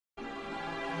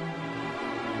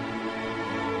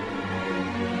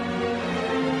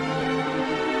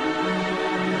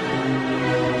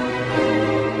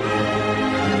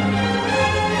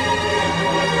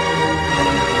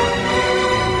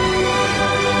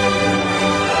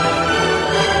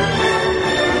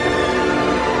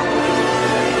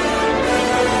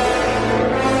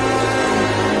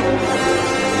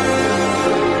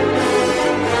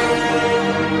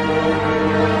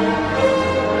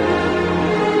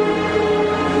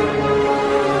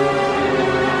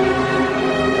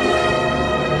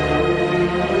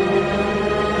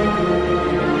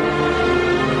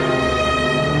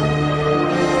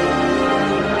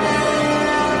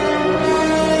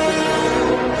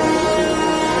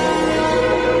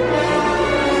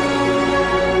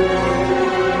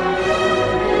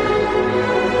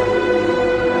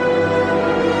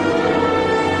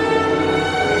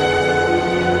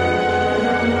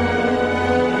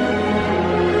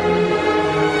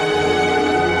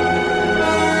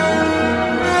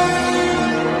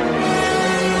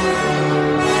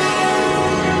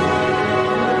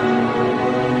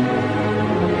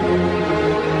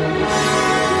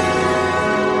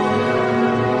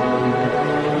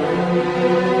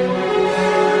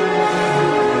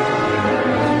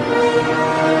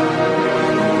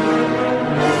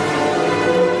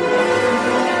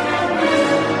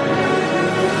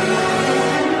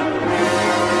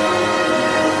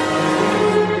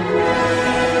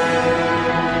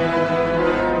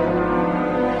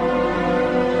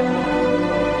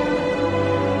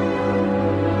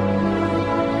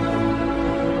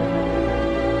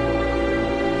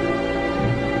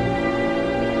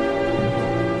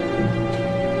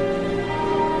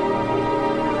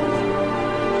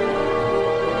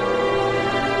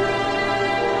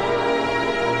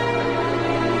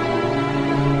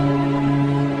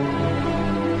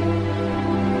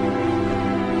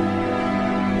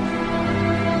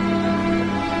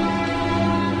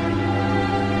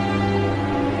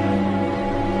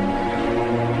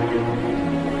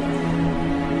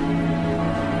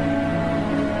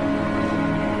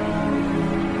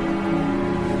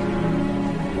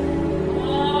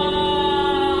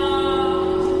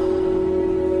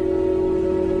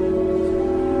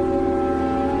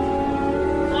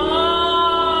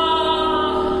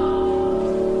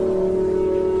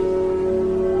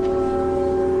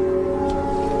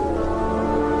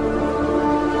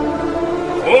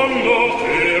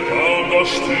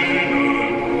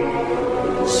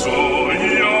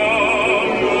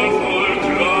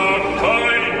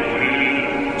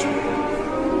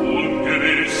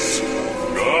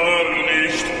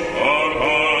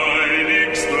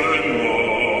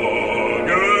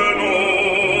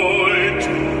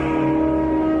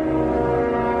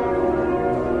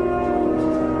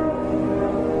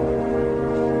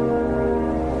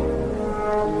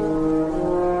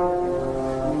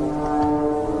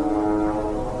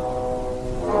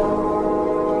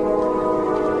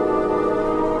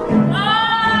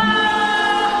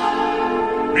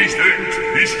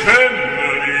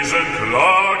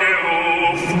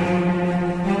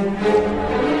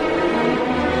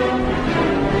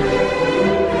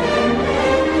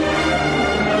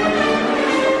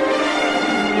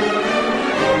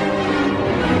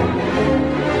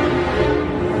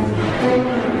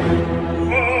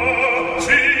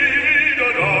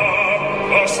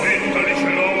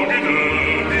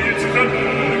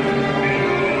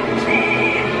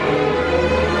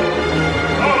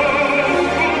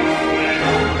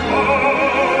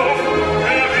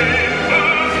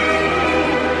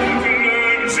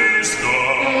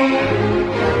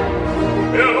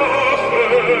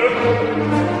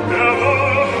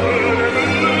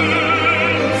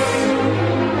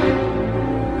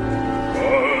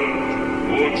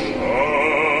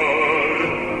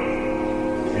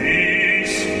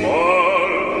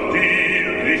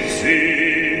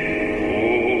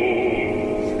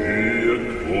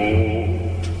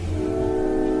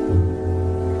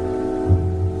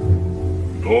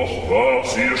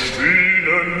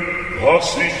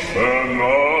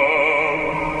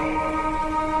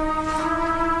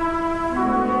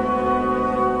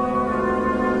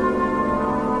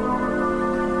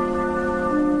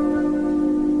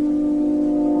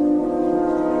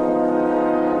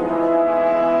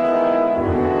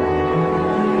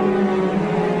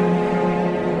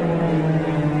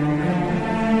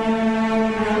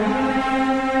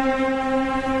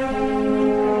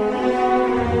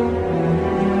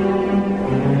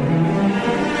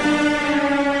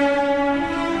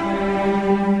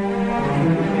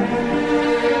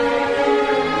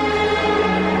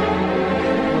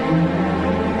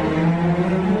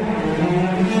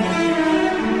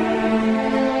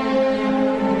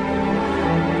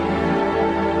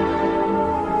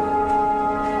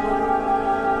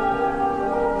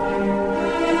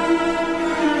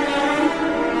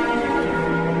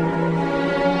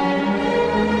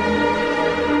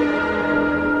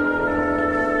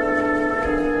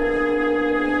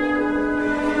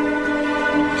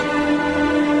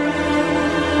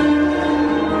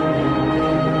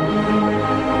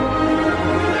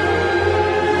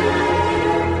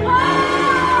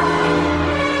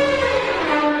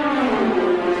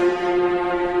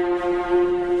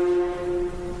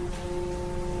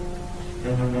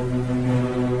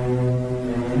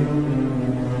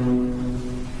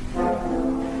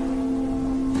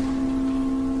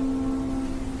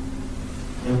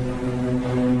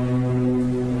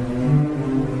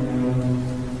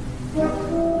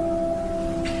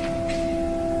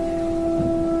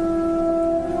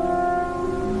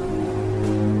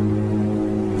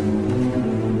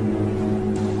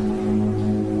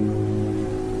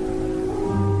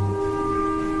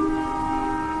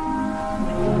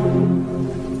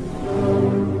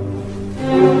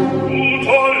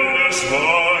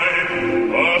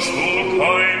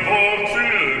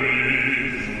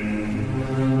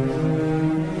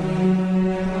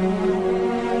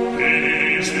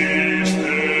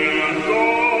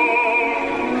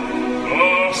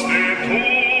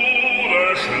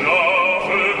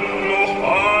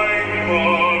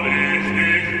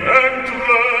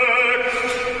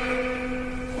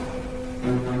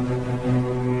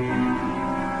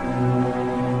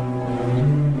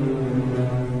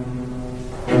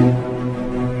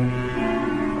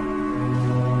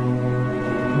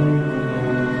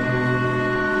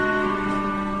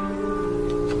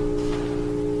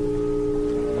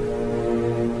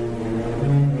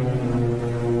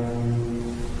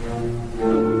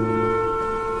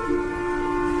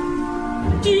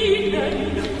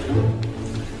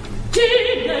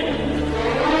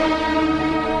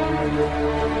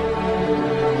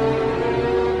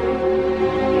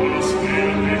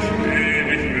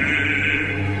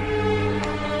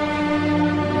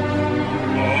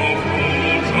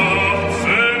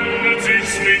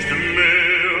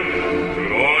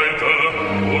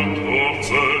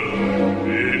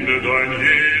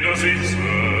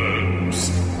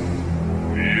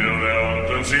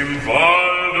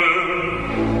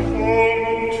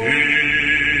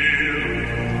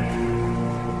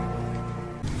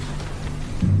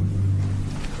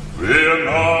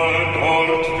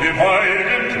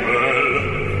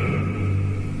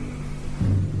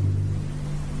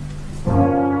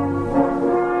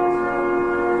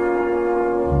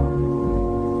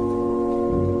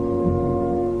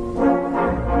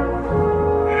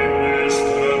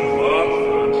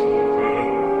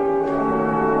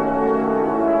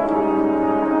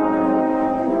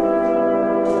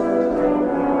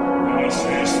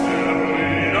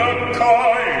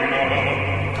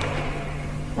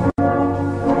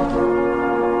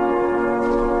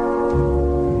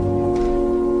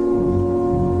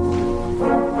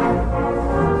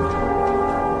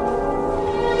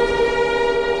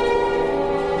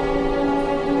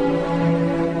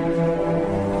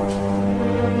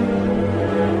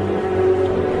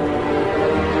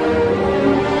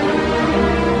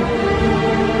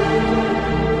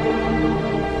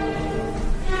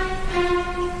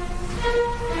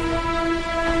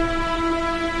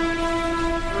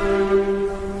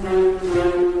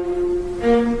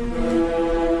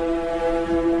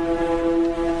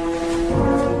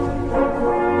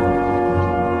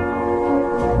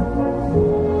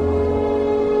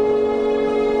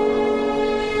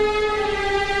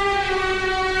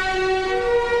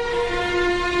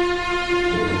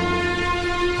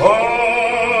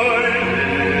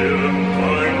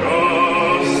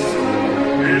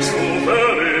bist du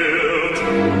verirrt,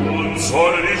 und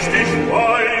soll ich dich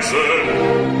weisen?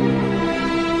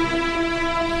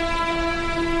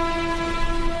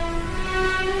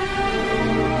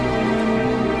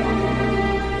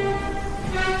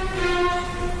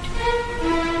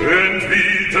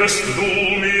 Entbietest du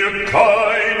mir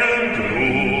keinen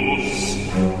Gruß?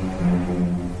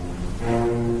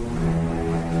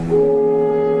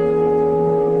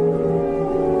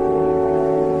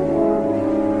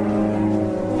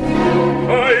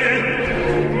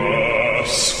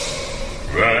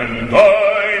 Wenn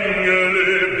dein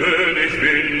Geliebte dich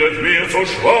bindet, mir zu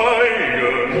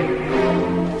schweigen,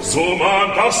 so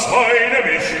mahnt das Heile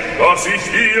mich, dass ich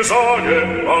dir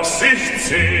sage, was ich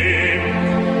zähm.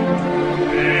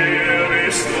 Er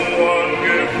ist nur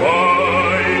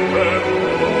angeweihtem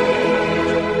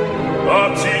Mund, da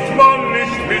zieht man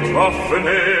nicht mit Waffen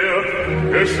her,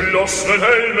 geschlossenen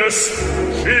Helmes,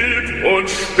 Schild und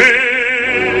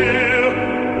Speer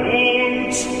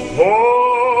und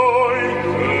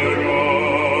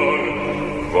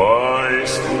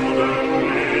weißt du denn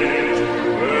nicht,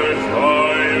 welch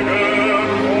heiliger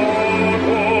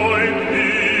Gott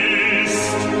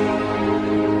ist?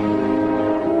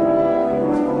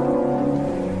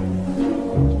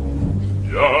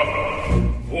 Ja,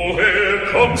 woher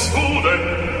kommst du denn?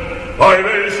 Bei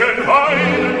welchen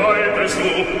Heiligen leitest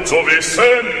du? So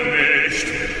wissen nicht,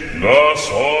 dass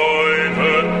heute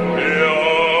der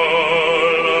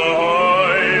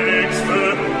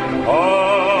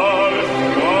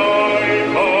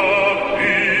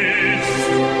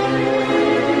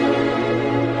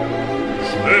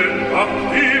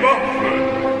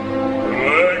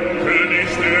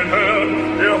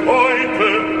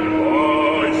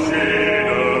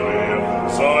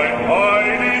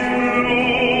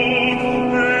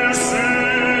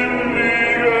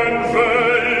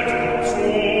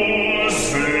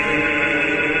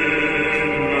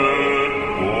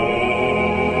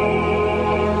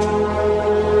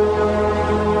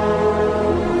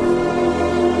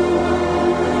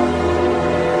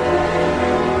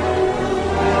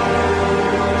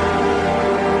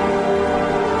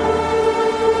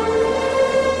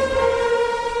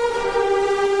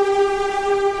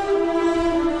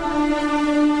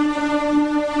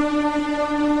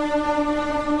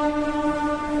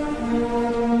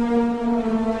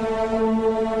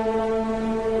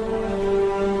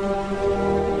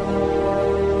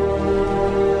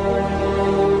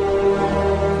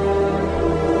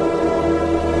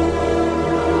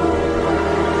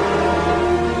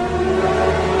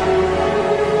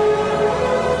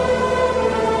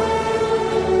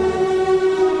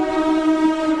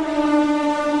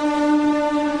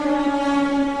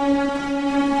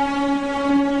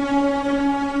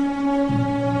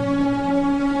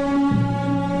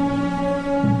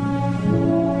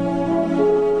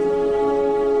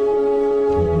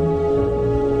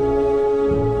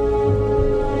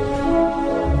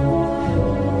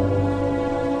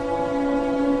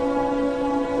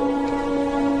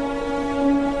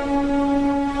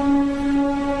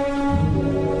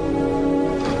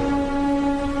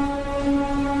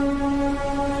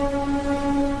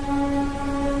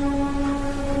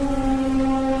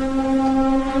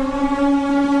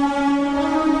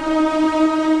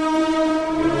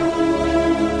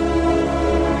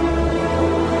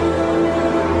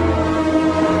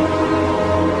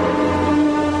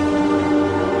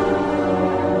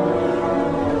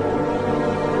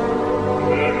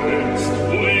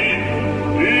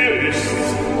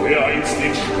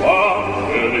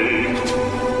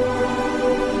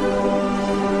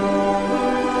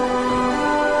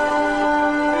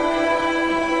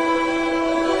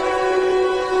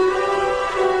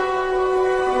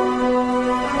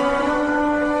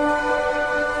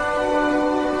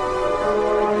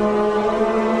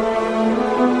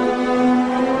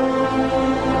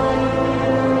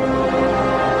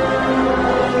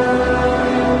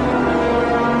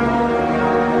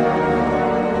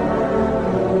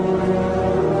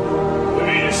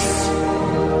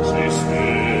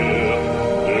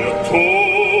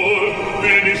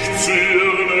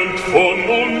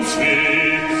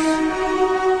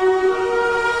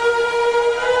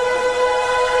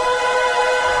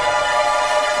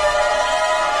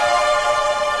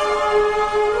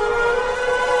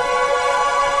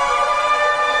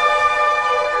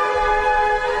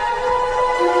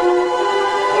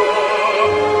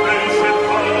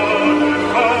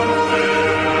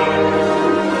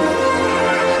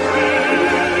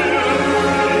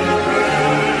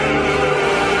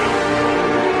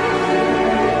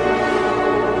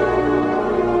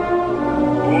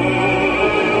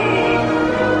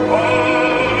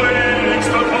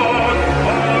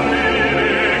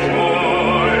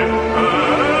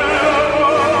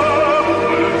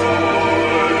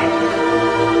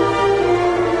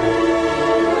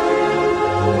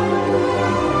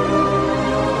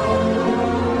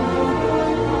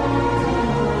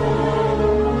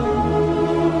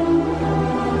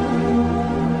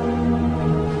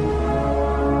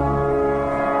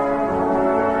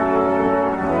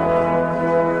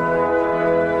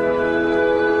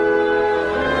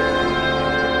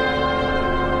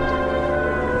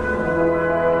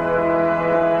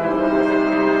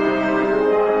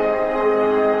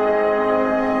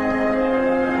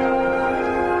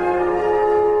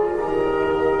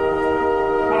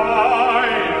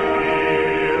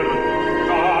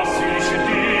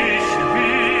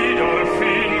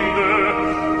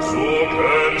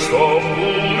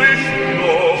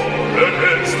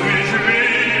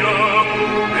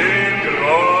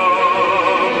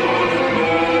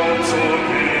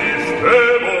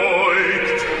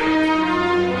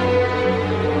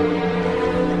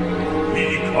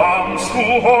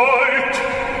heut?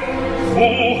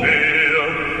 Woher?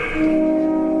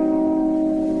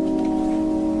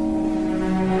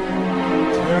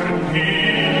 Der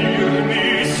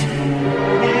Irrnis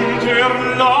und der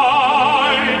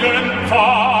Leiden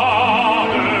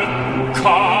Pfade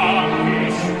kann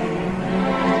ich.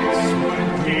 Soll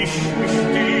ich mich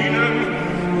dienen,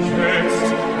 jetzt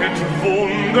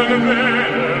entwunden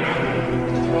werden,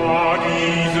 da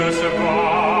dieses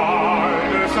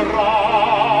Waldes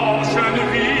Rauschen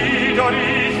wieder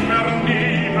ich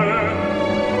vernehme,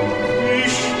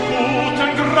 ich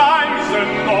guten Greisen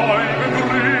neu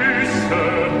begrüße,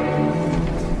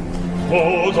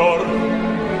 oder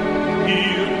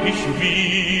irr ich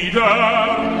wieder?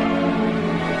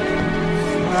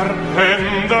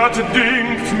 Verändert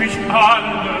dünkt mich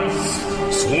alles.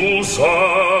 So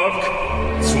sag,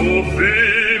 zu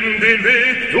wem den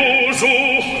Weg du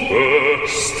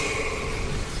suchst.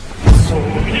 Zu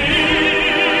ihm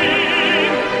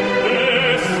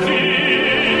des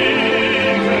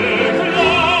tiefe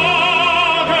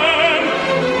Klagen,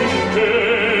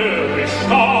 der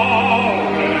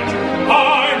bestaunet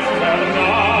ein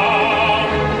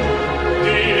Vernahm,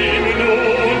 dem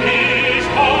nun ich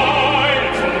heil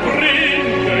zu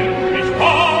bringen, mich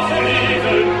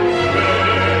aufrieden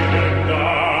wählen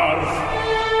darf.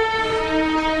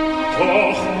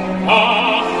 Doch,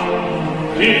 ach,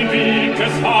 den Weg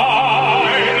des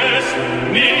Heiles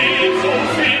nie zu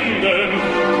finden,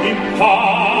 im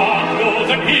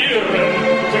pfadlosen Irren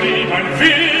trieb ein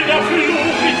wilder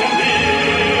Fluch mich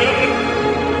umher.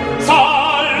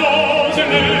 Zahllose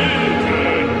Nöte,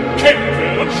 Kämpfe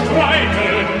und Streite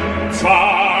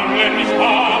zwangen mich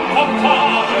ab vom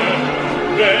Pfade,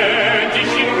 wenn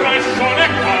ich ihn recht schon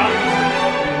erkannt.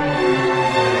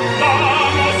 Da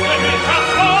musste mich das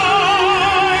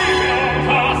Heil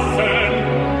umfassen,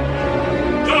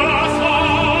 das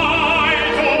Heil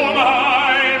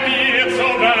Heil mir zu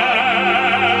bergen,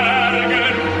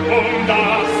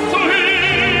 das zu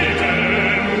hüten,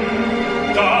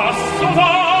 das zu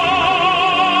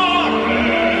wahren.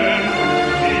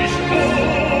 Ich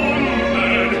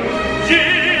bunden,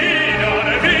 jeder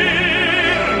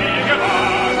wird mir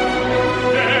gewahrt,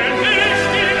 denn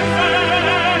nicht in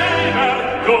selber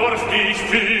durft ich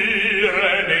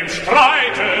führen im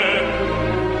Streite.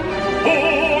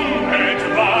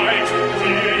 Unentweiht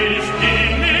ich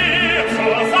ihn mir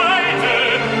zur Seite,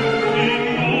 ihn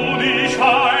nun ich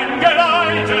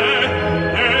heimgeleite,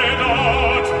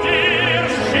 dort dir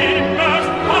schimmert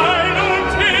Heil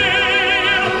und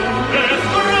Heer des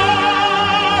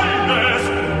Freundes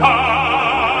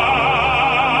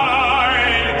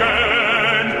heiligen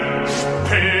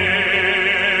Speer.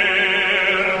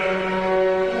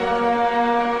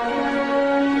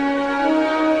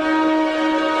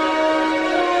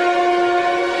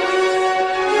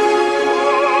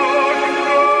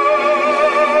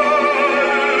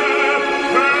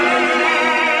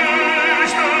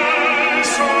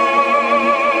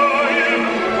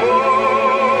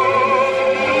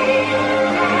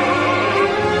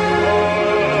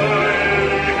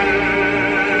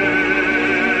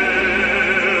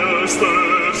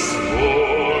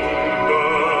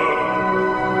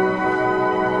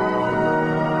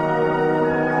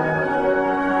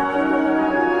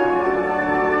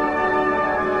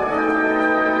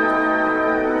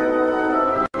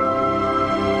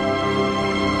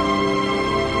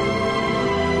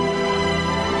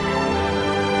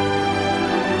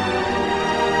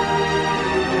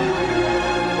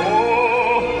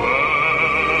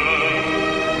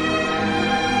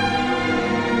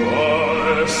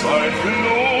 Ein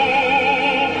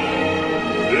Fluch,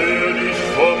 der dich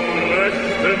vom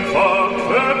rechten Pfad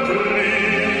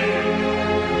vertrieb,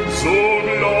 so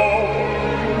glaub,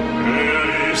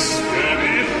 ist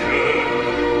gewichen,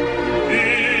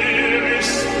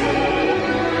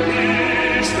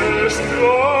 ist es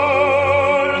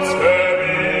Stolz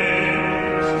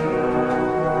erwies.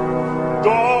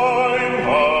 Dein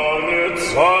alle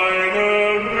seine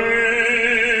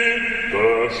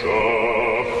Ritterschaft.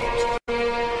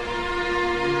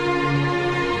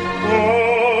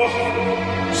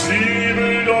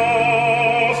 Siebel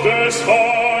auf des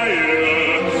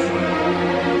Heiles,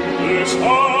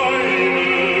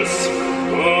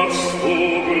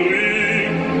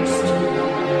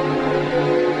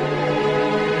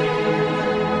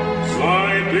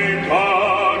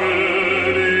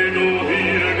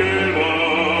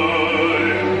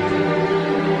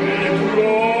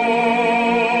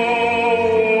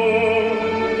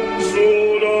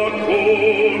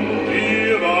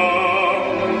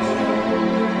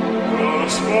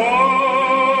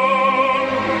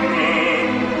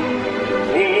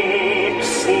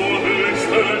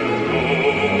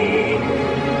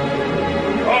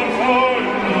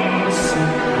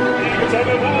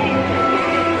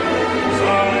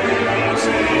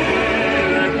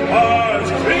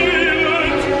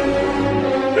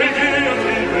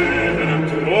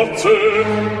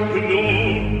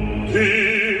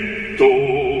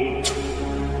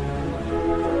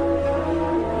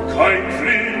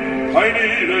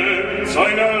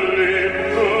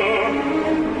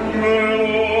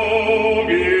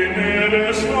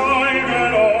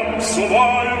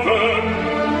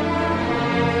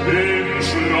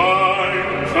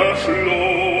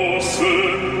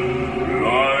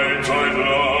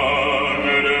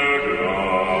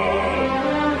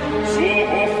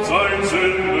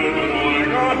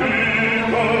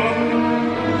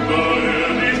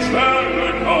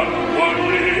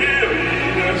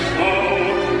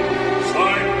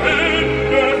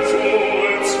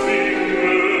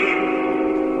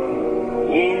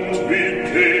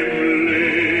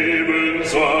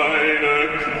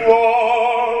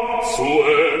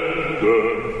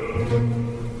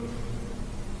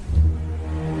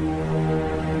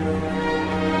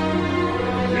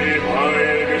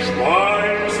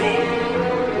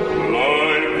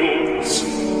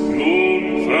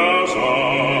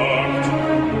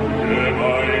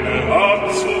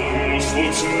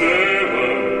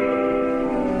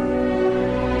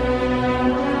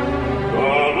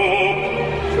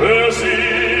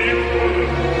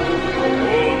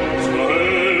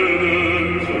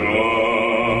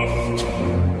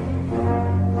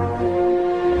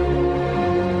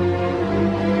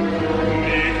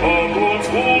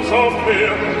 so schafft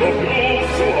er noch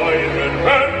Luft zu einen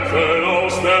Kämpfen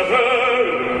aus der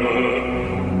Ferne.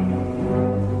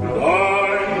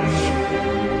 Reich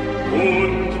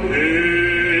und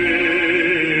elend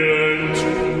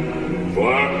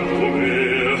wagt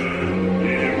umher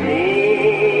die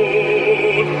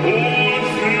Mut und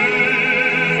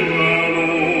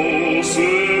fehlerlose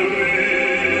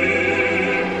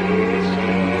Leberschaft.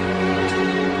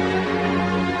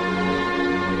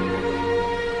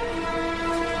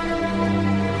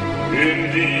 In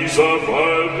dieser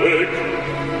Waldek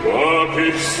wag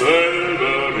ich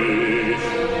selber mich,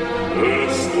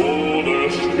 des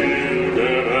Todes still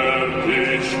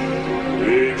gewärtig,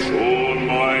 lebt schon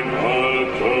mein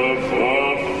alter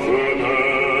Waffenherr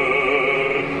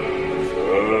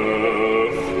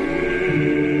verfehlt.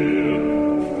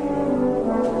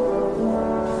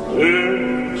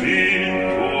 Die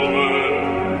Turme,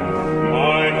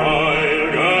 mein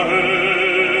heilger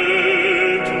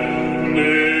Held,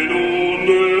 den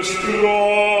des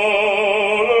Graues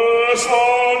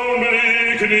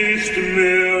Anblick nicht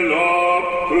mehr lappen.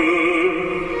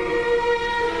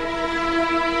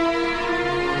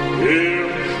 Er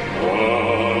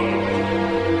starb.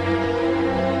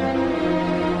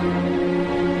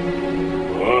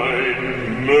 Ein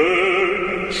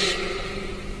Mensch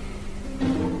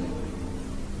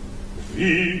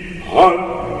wie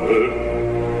alle.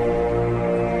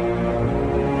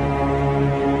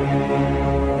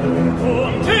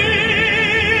 Und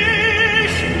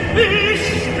ich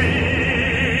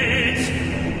bin's,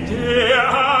 der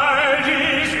all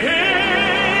dies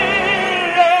Elend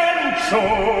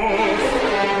schuf.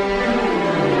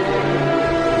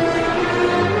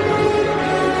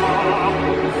 Ach,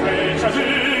 welche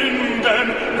Sünden,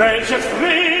 welches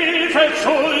Frevel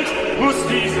Schuld muss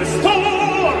dieses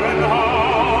Torenhaupt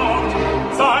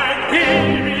seit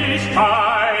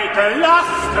Ewigkeit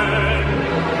lasten.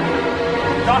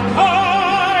 Da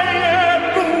keine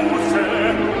Buße,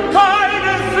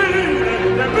 keine Sühne,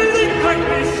 der Blick ein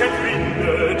bisschen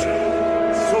windet,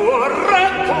 zur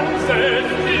Rettung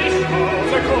selbst nicht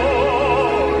auserkoren.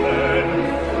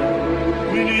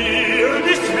 In ihr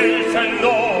nicht will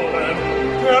verloren,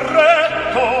 der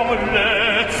Rettung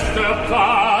letzter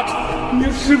Pfad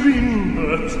mir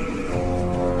schwindet.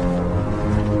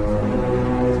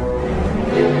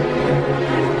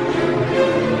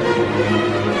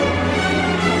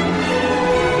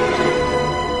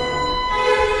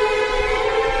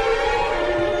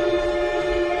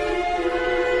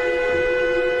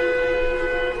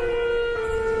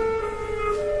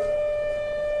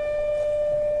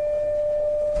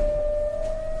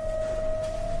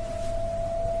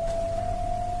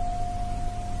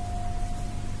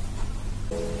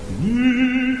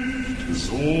 Nicht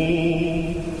so.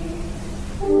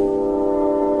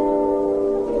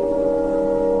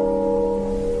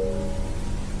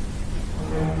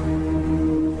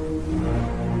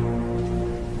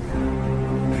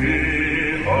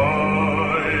 Die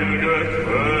heilige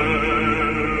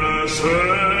Quelle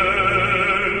selbst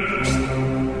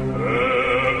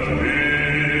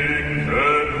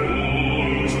erquicket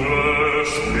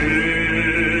unseres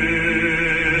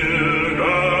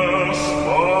Pilgers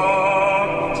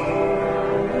Bad.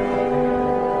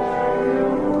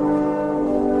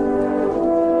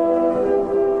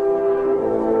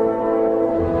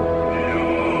 Ja,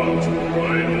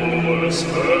 ein hohes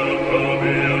Körper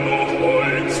wär noch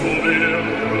heut zu werden,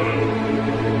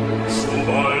 zu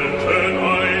walten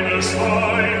eines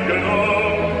heiligen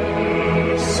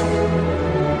Amtes,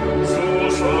 so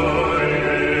sei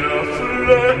er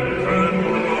fleckenrein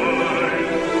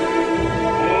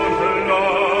und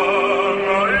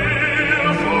langer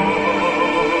Irrfahrt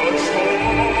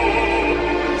stark,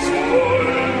 soll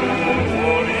nun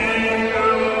von ihm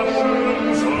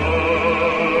gewaschen sein.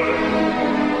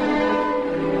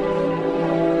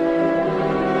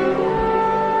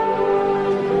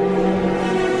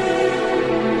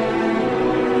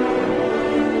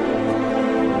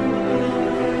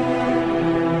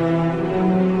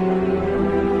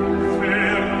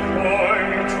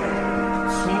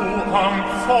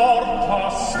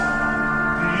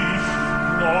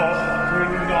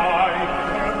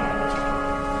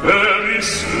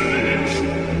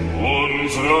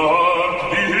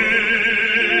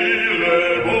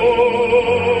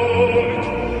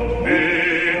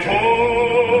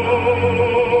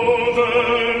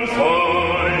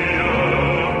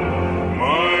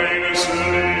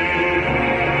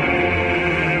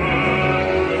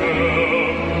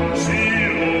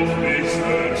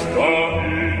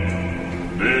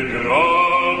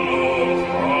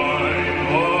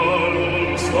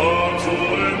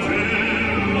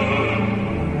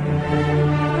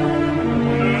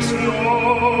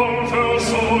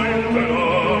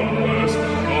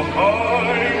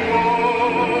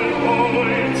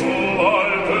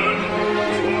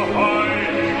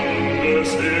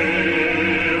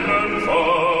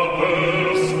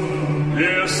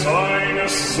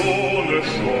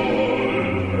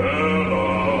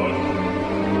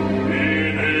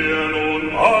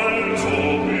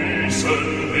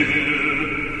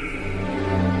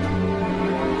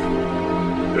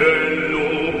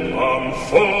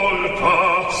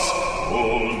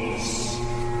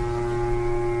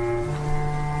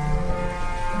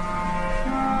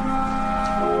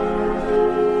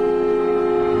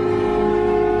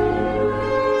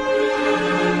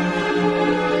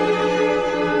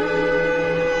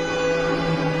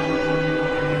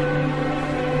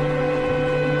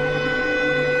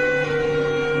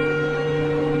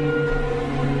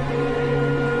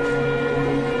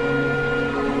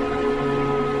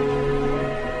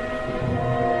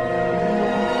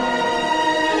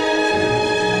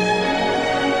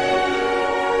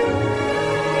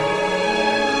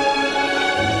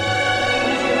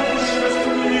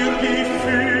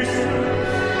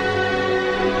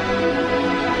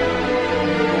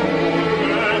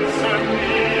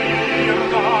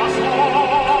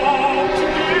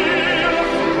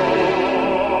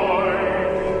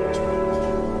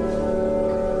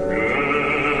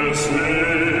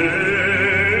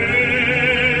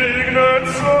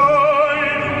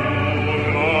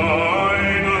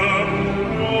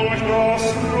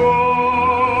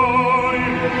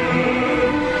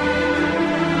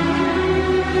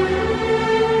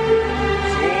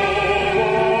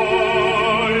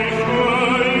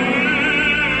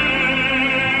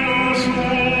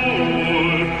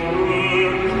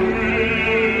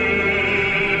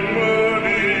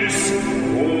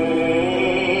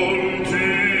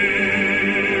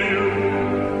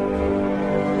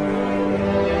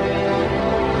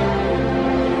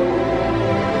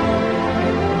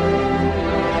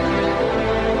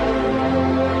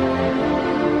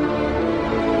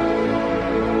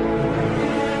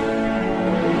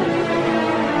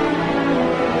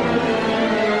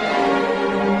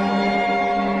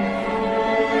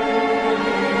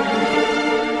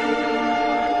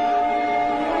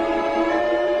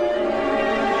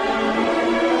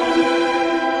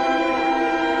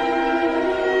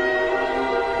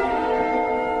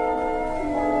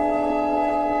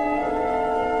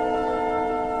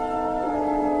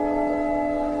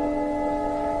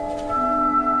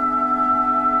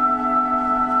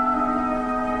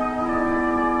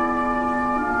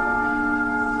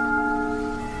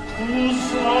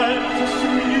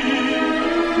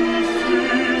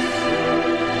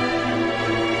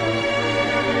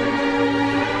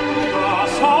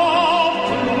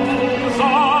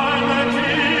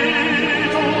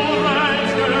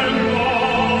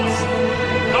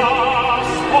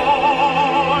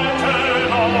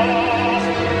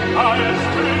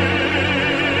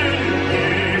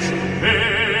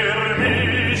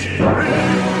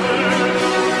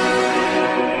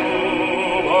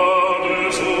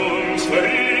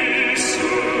 Verrissen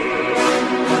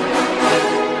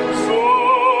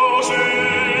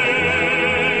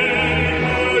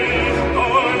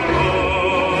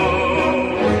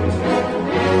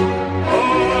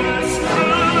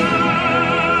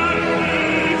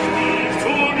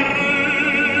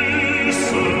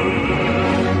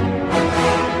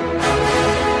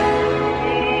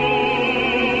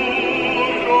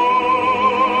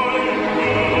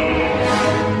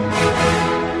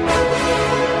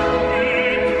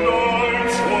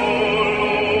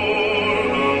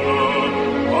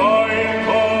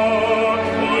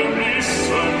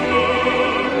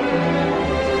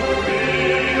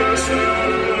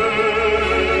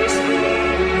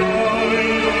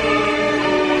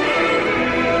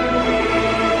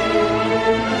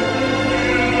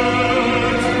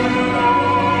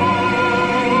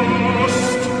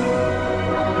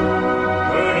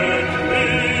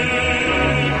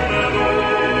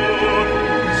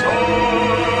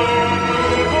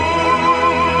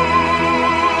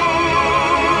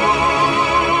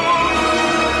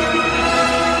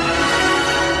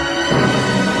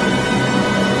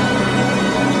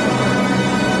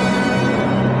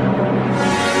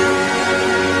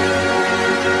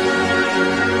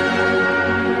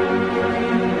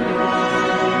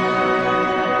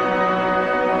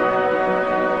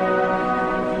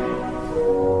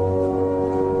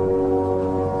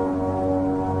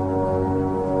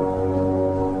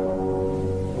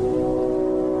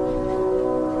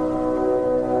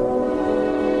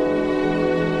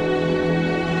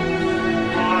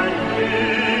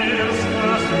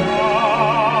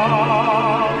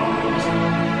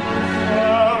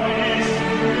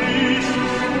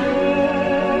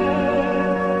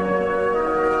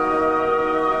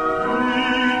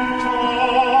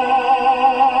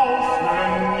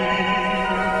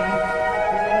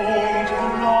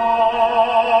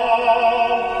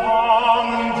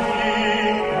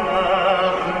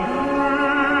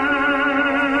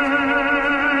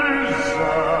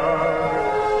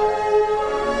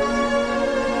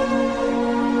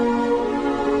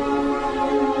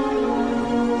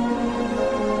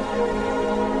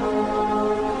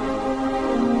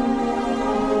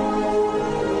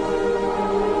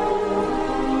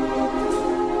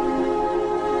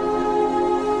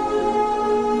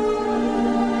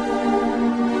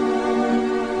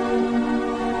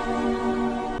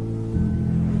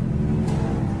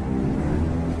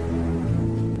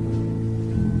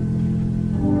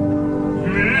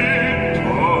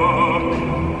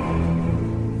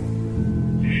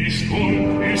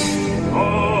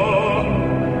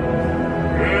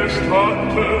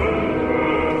gestatten,